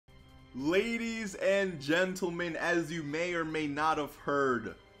Ladies and gentlemen, as you may or may not have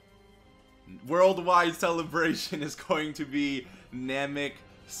heard, Worldwide Celebration is going to be Namek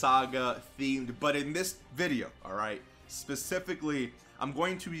Saga themed, but in this video, alright, specifically, I'm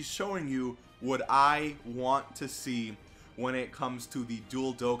going to be showing you what I want to see when it comes to the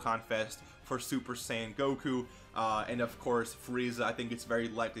dual Dokkan Fest for Super Saiyan Goku, and of course Frieza. I think it's very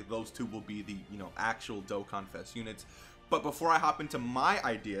likely those two will be the, actual Dokkan Fest units. But before I hop into my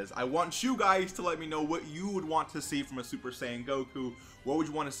ideas, I want you guys to let me know what you would want to see from a Super Saiyan Goku. What would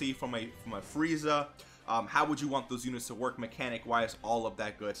you want to see from a Frieza? How would you want those units to work mechanic-wise? All of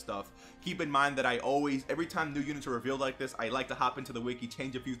that good stuff. Keep in mind that I always, every time new units are revealed like this, I like to hop into the wiki,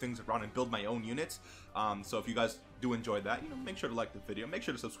 change a few things around, and build my own units. So if you guys do enjoy that, make sure to like the video. Make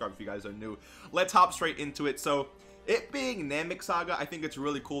sure to subscribe if you guys are new. Let's hop straight into it. So, it being Namek Saga, I think it's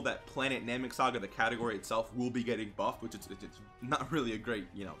really cool that Planet Namek Saga, the category itself, will be getting buffed, which it's not really a great,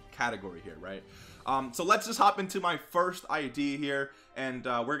 category here, right? So let's just hop into my first idea here, and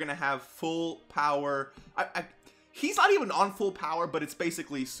we're gonna have full power. He's not even on full power, but it's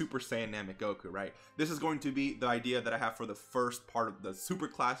basically Super Saiyan Namek Goku, right? This is going to be the idea that I have for the first part of the super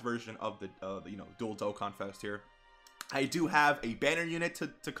class version of the dual Dokkan Fest here. I do have a banner unit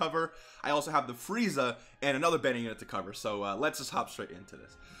to cover. I also have the Frieza and another banner unit to cover. So let's just hop straight into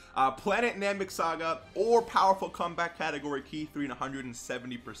this. Planet Namek Saga or Powerful Comeback category key 3 and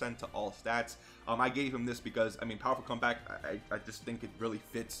 170% to all stats. I gave him this because, Powerful Comeback, I just think it really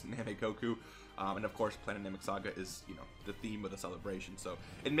fits Namek Goku. And of course, Planet Namek Saga is, the theme of the celebration. So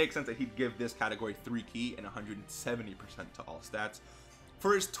it makes sense that he'd give this category 3 key and 170% to all stats.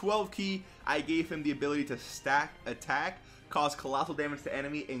 For his 12 key, I gave him the ability to stack attack, cause colossal damage to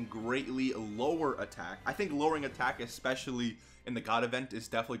enemy, and greatly lower attack. I think lowering attack, especially in the God event, is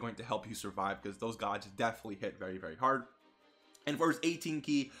definitely going to help you survive, because those gods definitely hit very, very hard. And for his 18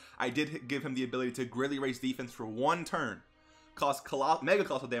 key, I did give him the ability to greatly raise defense for 1 turn, cause mega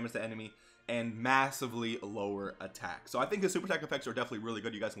colossal damage to enemy, and massively lower attack. So I think his super attack effects are definitely really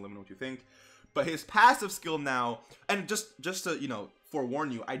good. You guys can let me know what you think. But his passive skill now, and just to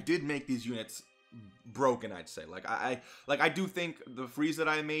forewarn you, I did make these units broken, I'd say. I do think the Frieza that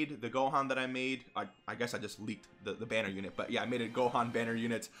I made, the Gohan that I made, I guess I just leaked the banner unit, but yeah, I made a Gohan banner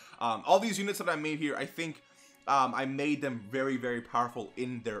unit. All these units that I made here, I think I made them very, very powerful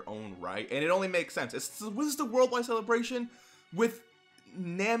in their own right, and it only makes sense. This is the Worldwide Celebration with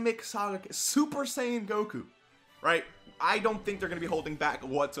Namek Saga, Super Saiyan Goku, right? I don't think they're going to be holding back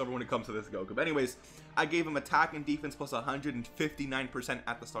whatsoever when it comes to this Goku. But anyways, I gave him attack and defense plus 159%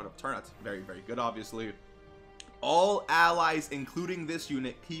 at the start of turn. That's very, very good, obviously. All allies, including this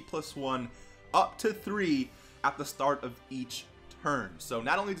unit, key +1 up to 3 at the start of each turn. So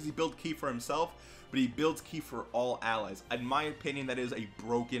not only does he build key for himself, but he builds key for all allies. In my opinion, that is a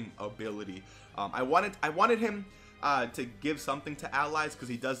broken ability. I wanted him to give something to allies, because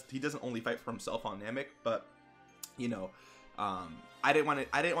he doesn't only fight for himself on Namek, but I didn't want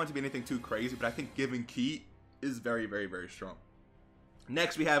it to be anything too crazy, but I think giving key is very, very, very strong.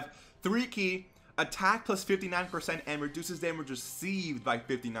 Next, we have 3 key, attack plus 59%, and reduces damage received by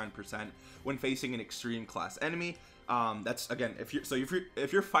 59% when facing an extreme class enemy. That's again,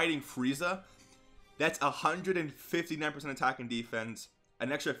 if you're fighting Frieza, that's 159% attack and defense,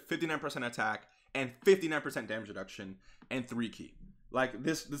 an extra 59% attack, and 59% damage reduction, and 3 key. Like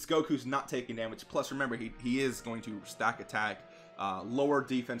this Goku's not taking damage. Plus, remember, he is going to stack attack, lower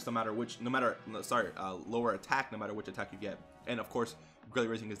defense lower attack no matter which attack you get, and of course, greatly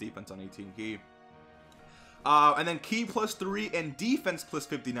raising his defense on 18 key. And then key +3 and defense plus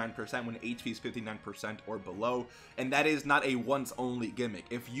 59% when HP is 59% or below, and that is not a once only gimmick.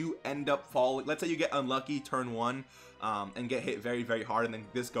 If you end up falling, let's say you get unlucky turn 1 and get hit very, very hard, and then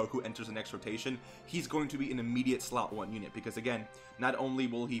this Goku enters the next rotation, he's going to be an immediate slot 1 unit, because again, not only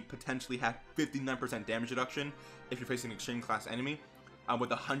will he potentially have 59% damage reduction if you're facing an extreme class enemy with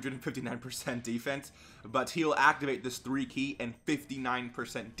 159% defense, but he'll activate this 3 key and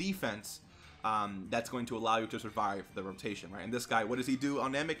 59% defense. That's going to allow you to survive the rotation, right? And this guy, what does he do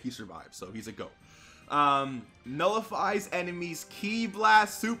on Namek? He survives, so he's a go. Nullifies enemies' Ki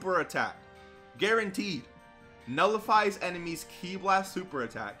Blast super attack. Guaranteed. Nullifies enemies' Ki Blast super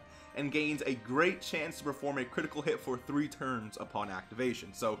attack and gains a great chance to perform a critical hit for 3 turns upon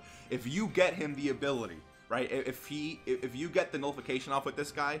activation. So if you get him the ability, right? If you get the nullification off with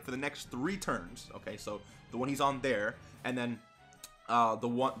this guy for the next 3 turns, okay, so the one he's on there, and then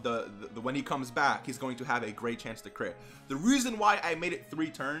when he comes back, he's going to have a great chance to crit. The reason why I made it 3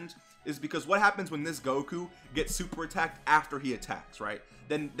 turns is because what happens when this Goku gets super attacked after he attacks, right?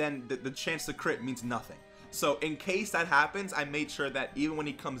 Then the chance to crit means nothing. So in case that happens, I made sure that even when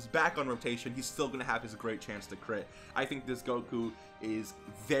he comes back on rotation, he's still gonna have his great chance to crit. I think this Goku is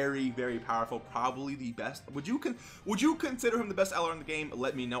very, very powerful, probably the best. Would you consider him the best LR in the game?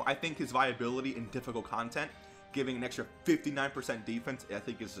 Let me know. I think his viability in difficult content, giving an extra 59% defense, I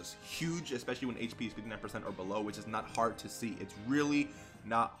think is just huge, especially when HP is 59% or below, which is not hard to see. It's really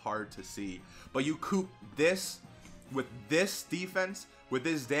not hard to see. But you coop this with this defense, with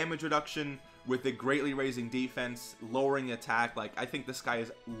this damage reduction, with the greatly raising defense, lowering attack, like, I think this guy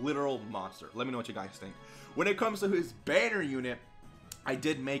is literal monster. Let me know what you guys think. When it comes to his banner unit, I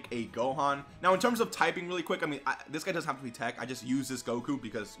did make a Gohan. Now, in terms of typing really quick, I mean, this guy doesn't have to be tech. I just use this Goku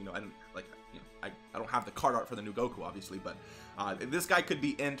because, you know, I don't have the card art for the new Goku, obviously, but this guy could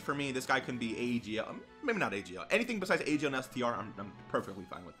be Int for me. This guy can be AGL. Maybe not AGL. Anything besides AGL and STR, I'm perfectly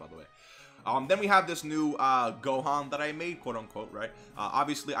fine with, by the way. Then we have this new Gohan that I made, quote unquote, right?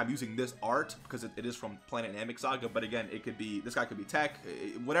 Obviously, I'm using this art because it is from Planet Namek Saga, but again, it could be, this guy could be tech,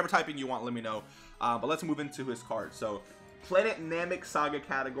 whatever typing you want, let me know. But let's move into his card. So, Planet Namek Saga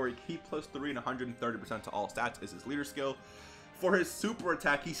category, Ki +3 and 130% to all stats is his leader skill. For his super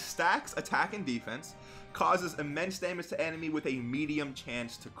attack, he stacks attack and defense, causes immense damage to enemy with a medium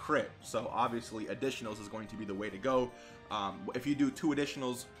chance to crit. So obviously, additionals is going to be the way to go. If you do 2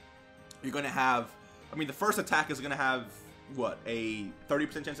 additionals, you're going to have, I mean, the first attack is going to have, what, a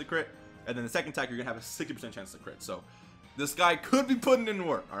 30% chance to crit? And then the second attack, you're going to have a 60% chance to crit. So this guy could be putting in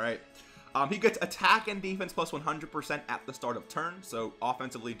work, all right? He gets attack and defense plus 100% at the start of turn. So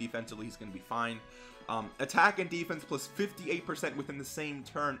offensively, defensively, he's going to be fine. Attack and defense plus 58% within the same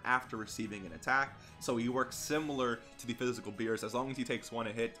turn after receiving an attack. So he works similar to the physical beers. As long as he takes one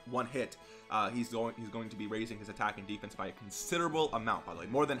hit, he's going to be raising his attack and defense by a considerable amount, by the way,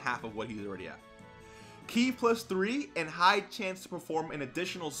 more than half of what he's already at. Ki +3 and high chance to perform an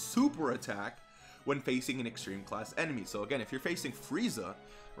additional super attack when facing an extreme class enemy. So again, if you're facing Frieza,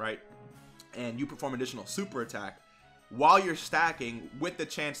 right, and you perform additional super attack while you're stacking with the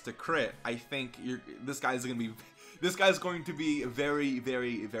chance to crit, I think this guy's going to be very,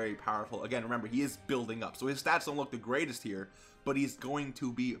 very, very powerful. Again, remember, he is building up, so his stats don't look the greatest here, but he's going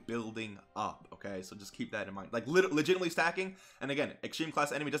to be building up. Okay, so just keep that in mind. Like legitimately stacking, and again, extreme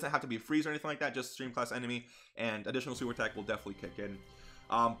class enemy doesn't have to be a freeze or anything like that. Just extreme class enemy, and additional super attack will definitely kick in.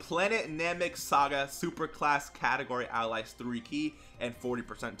 Planet Namek Saga super class category allies 3 Ki and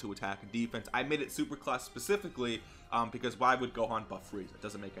 40% to attack and defense. I made it super class specifically because why would Gohan buff Frieza? It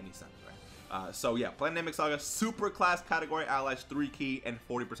doesn't make any sense, right? So yeah, Planet Namek Saga super class category allies 3 Ki and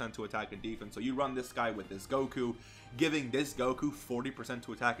 40% to attack and defense. So you run this guy with this Goku, giving this Goku 40%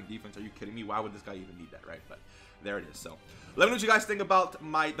 to attack and defense. Are you kidding me? Why would this guy even need that, right? But there it is. So let me know what you guys think about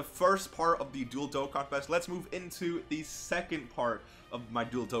the first part of the Dual Dokkan Fest. Let's move into the second part of my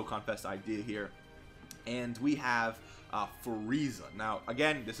Dual Dokkan Fest idea here, and we have Frieza. Now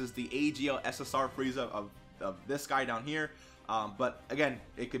again, this is the AGL SSR Frieza of this guy down here, but again,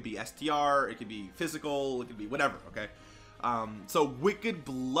 it could be STR, it could be physical, it could be whatever. Okay, so Wicked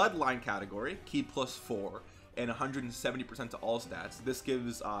Bloodline category, Ki +4 and 170% to all stats. This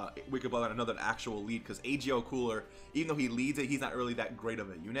gives Wicked Bloodline another actual lead, because AGL Cooler, even though he leads it, he's not really that great of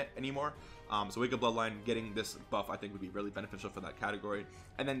a unit anymore. So Wicked Bloodline getting this buff, I think, would be really beneficial for that category.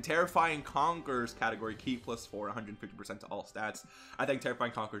 And then Terrifying Conquerors category, Ki +4, 150% to all stats. I think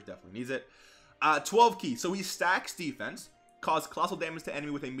Terrifying Conquerors definitely needs it. 12 Ki, so he stacks defense, cause colossal damage to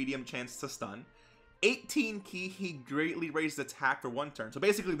enemy with a medium chance to stun. 18 Ki, he greatly raises attack for 1 turn. So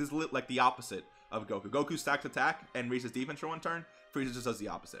basically, this is like the opposite of Goku. Goku stacks attack and raises defense for 1 turn. Frieza just does the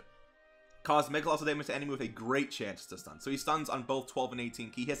opposite. Cause mega colossal damage to enemy with a great chance to stun. So he stuns on both 12 and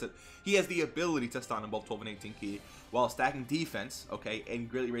 18 Ki. He has the ability to stun on both 12 and 18 Ki while stacking defense, okay, and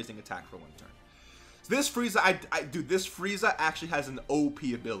greatly raising attack for 1 turn. So this Frieza, dude, this Frieza actually has an OP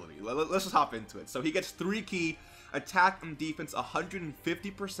ability. Let's just hop into it. So he gets 3 Ki, attack and defense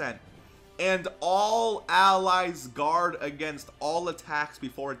 150%, and all allies guard against all attacks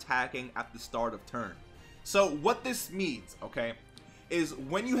before attacking at the start of turn. So what this means, okay, is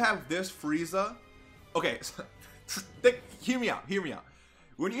when you have this Frieza, okay, hear me out.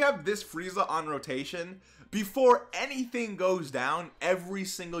 When you have this Frieza on rotation, before anything goes down, every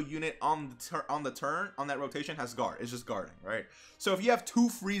single unit on that rotation has guard. It's just guarding, right? So if you have 2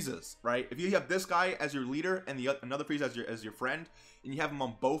 Friezas, right? If you have this guy as your leader and another Frieza as your friend, and you have them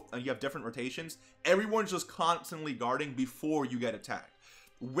on both, and you have different rotations, everyone's just constantly guarding before you get attacked.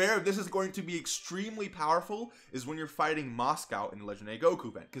 Where this is going to be extremely powerful is when you're fighting Moscow in the Legendary Goku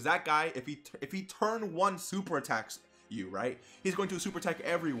event, because that guy, if he turn 1 super attacks you, right, he's going to super attack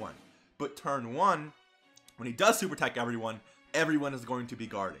everyone. But turn 1, when he does super attack everyone, everyone is going to be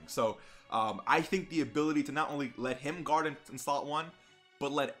guarding. So I think the ability to not only let him guard in slot 1,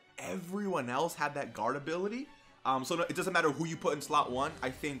 but let everyone else have that guard ability. So it doesn't matter who you put in slot 1. I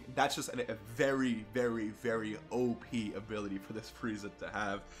think that's just a very, very, very OP ability for this Frieza to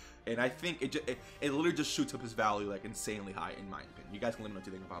have. And I think it literally just shoots up his value like insanely high, in my opinion. You guys can let me know what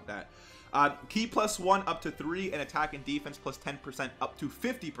you think about that. Key +1 up to 3, and attack and defense plus 10% up to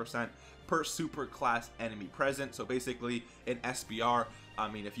 50% per super class enemy present. So basically, in SBR, I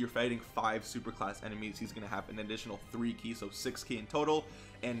mean, if you're fighting 5 super class enemies, he's going to have an additional 3 key, so 6 key in total,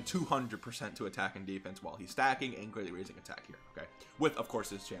 and 200% to attack and defense while he's stacking and greatly raising attack here, okay? With, of course,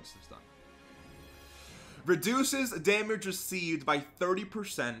 his chance to stun. Reduces damage received by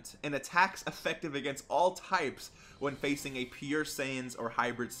 30% and attacks effective against all types when facing a pure Saiyans or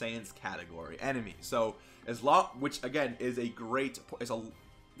hybrid Saiyans category enemy. So, as long, which again is a great,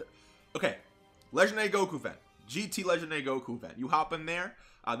 okay, Legendary Goku vent. GT Legendary Goku vent. You hop in there.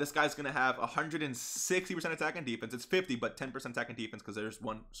 This guy's going to have 160% attack and defense. It's 50, but 10% attack and defense because there's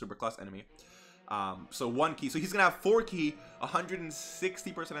one super class enemy. So 1 key. So he's going to have 4 key,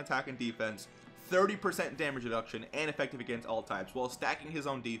 160% attack and defense, 30% damage reduction, and effective against all types while stacking his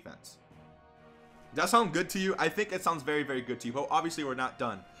own defense. Does that sound good to you? I think it sounds very, very good to you, but obviously we're not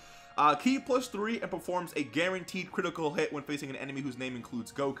done. Key +3 and performs a guaranteed critical hit when facing an enemy whose name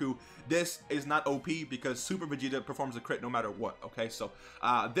includes Goku. This is not OP because Super Vegeta performs a crit no matter what, okay? So,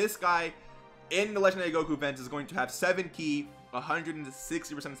 this guy in the Legendary Goku event is going to have 7 key,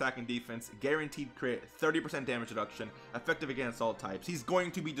 160% attack and defense, guaranteed crit, 30% damage reduction, effective against all types. He's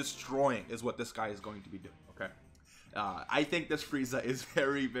going to be destroying is what this guy is going to be doing, okay? I think this Frieza is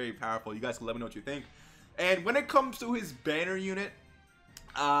very, very powerful. You guys can let me know what you think. And when it comes to his banner unit,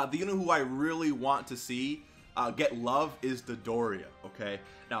 the unit who I really want to see get love is Dodoria, okay?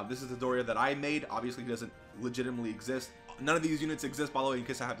 Now, this is the Dodoria that I made. Obviously, he doesn't legitimately exist. None of these units exist, by the way, in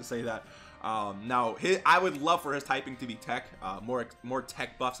case I have to say that. Now, I would love for his typing to be tech. More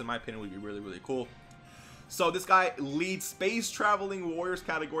tech buffs, in my opinion, would be really, really cool. So this guy leads Space Traveling Warriors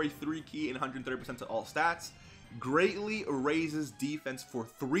category 3 key and 130% to all stats. Greatly raises defense for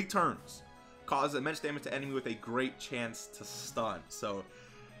 3 turns. Causes immense damage to enemy with a great chance to stun. So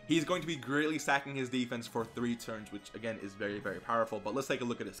he's going to be greatly stacking his defense for 3 turns, which again is very, very powerful. But let's take a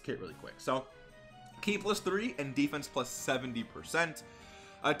look at his kit really quick. So key +3 and defense +70%.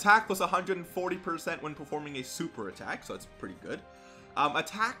 Attack +140% when performing a super attack, so that's pretty good.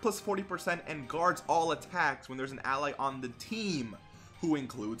 Attack +40% and guards all attacks when there's an ally on the team who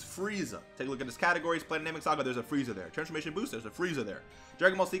includes Frieza. Take a look at his categories. Dynamic Saga, there's a Frieza there. Transformation Boost, there's a Frieza there.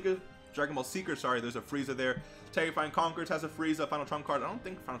 Dragon Ball Seeker, sorry, there's a Frieza there. Terrifying Conquerors has a Frieza. Final Trump Card, I don't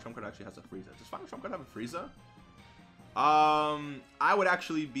think Final Trump Card actually has a Frieza. Does Final Trump Card have a Frieza? I would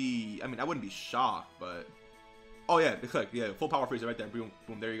actually be, I mean, I wouldn't be shocked, but... Oh yeah, yeah, full power Frieza right there. Boom,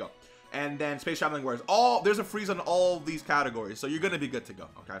 boom, there you go. And then Space Traveling Warriors. There's a Frieza in all these categories, so you're gonna be good to go,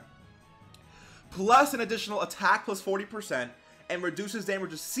 okay? Plus an additional attack +40%, and reduces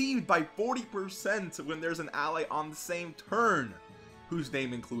damage received by 40% when there's an ally on the same turn whose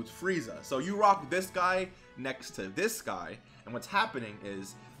name includes Frieza. So you rock this guy next to this guy, and what's happening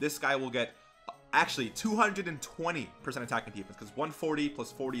is this guy will get actually 220% attack and defense, because 140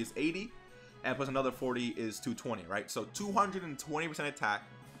 plus 40 is 80, and plus another 40 is 220, right? So 220% attack,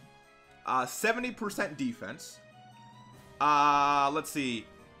 70% defense, let's see,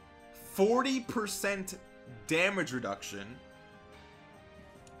 40% damage reduction,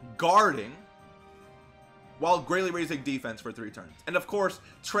 guarding, while greatly raising defense for 3 turns. And of course,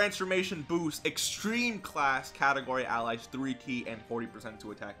 Transformation Boost, Extreme Class category allies 3 key and 40%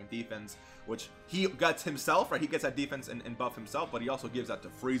 to attack and defense, which he gets himself, right? He gets that defense and buff himself, but he also gives that to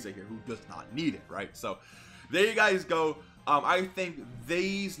Frieza here, who does not need it, right? So there you guys go. I think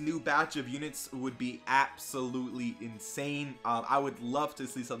these new batch of units would be absolutely insane. I would love to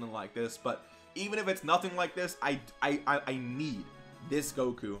see something like this, but even if it's nothing like this, I need this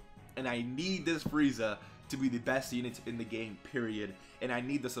Goku, and I need this Frieza to be the best units in the game, period. And I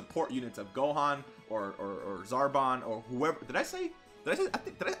need the support units of Gohan or Zarbon or whoever. I said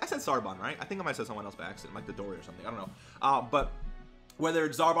Zarbon, right? I think I might have said someone else by accident, like Dodoria or something. I don't know. But whether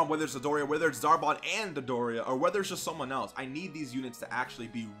it's Zarbon, whether it's Dodoria, whether it's Zarbon and Dodoria, or whether it's just someone else, I need these units to actually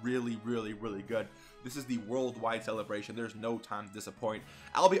be really, really, really good. This is the worldwide celebration. There's no time to disappoint.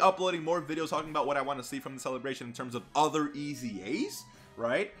 I'll be uploading more videos talking about what I want to see from the celebration in terms of other EZAs,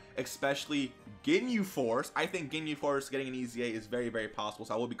 right? Especially Ginyu Force. I think Ginyu Force getting an EZA is very, very possible,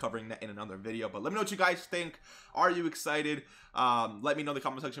 so I will be covering that in another video. But let me know what you guys think. Are you excited? Let me know in the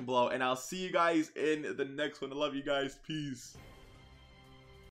comment section below, and I'll see you guys in the next one. I love you guys. Peace.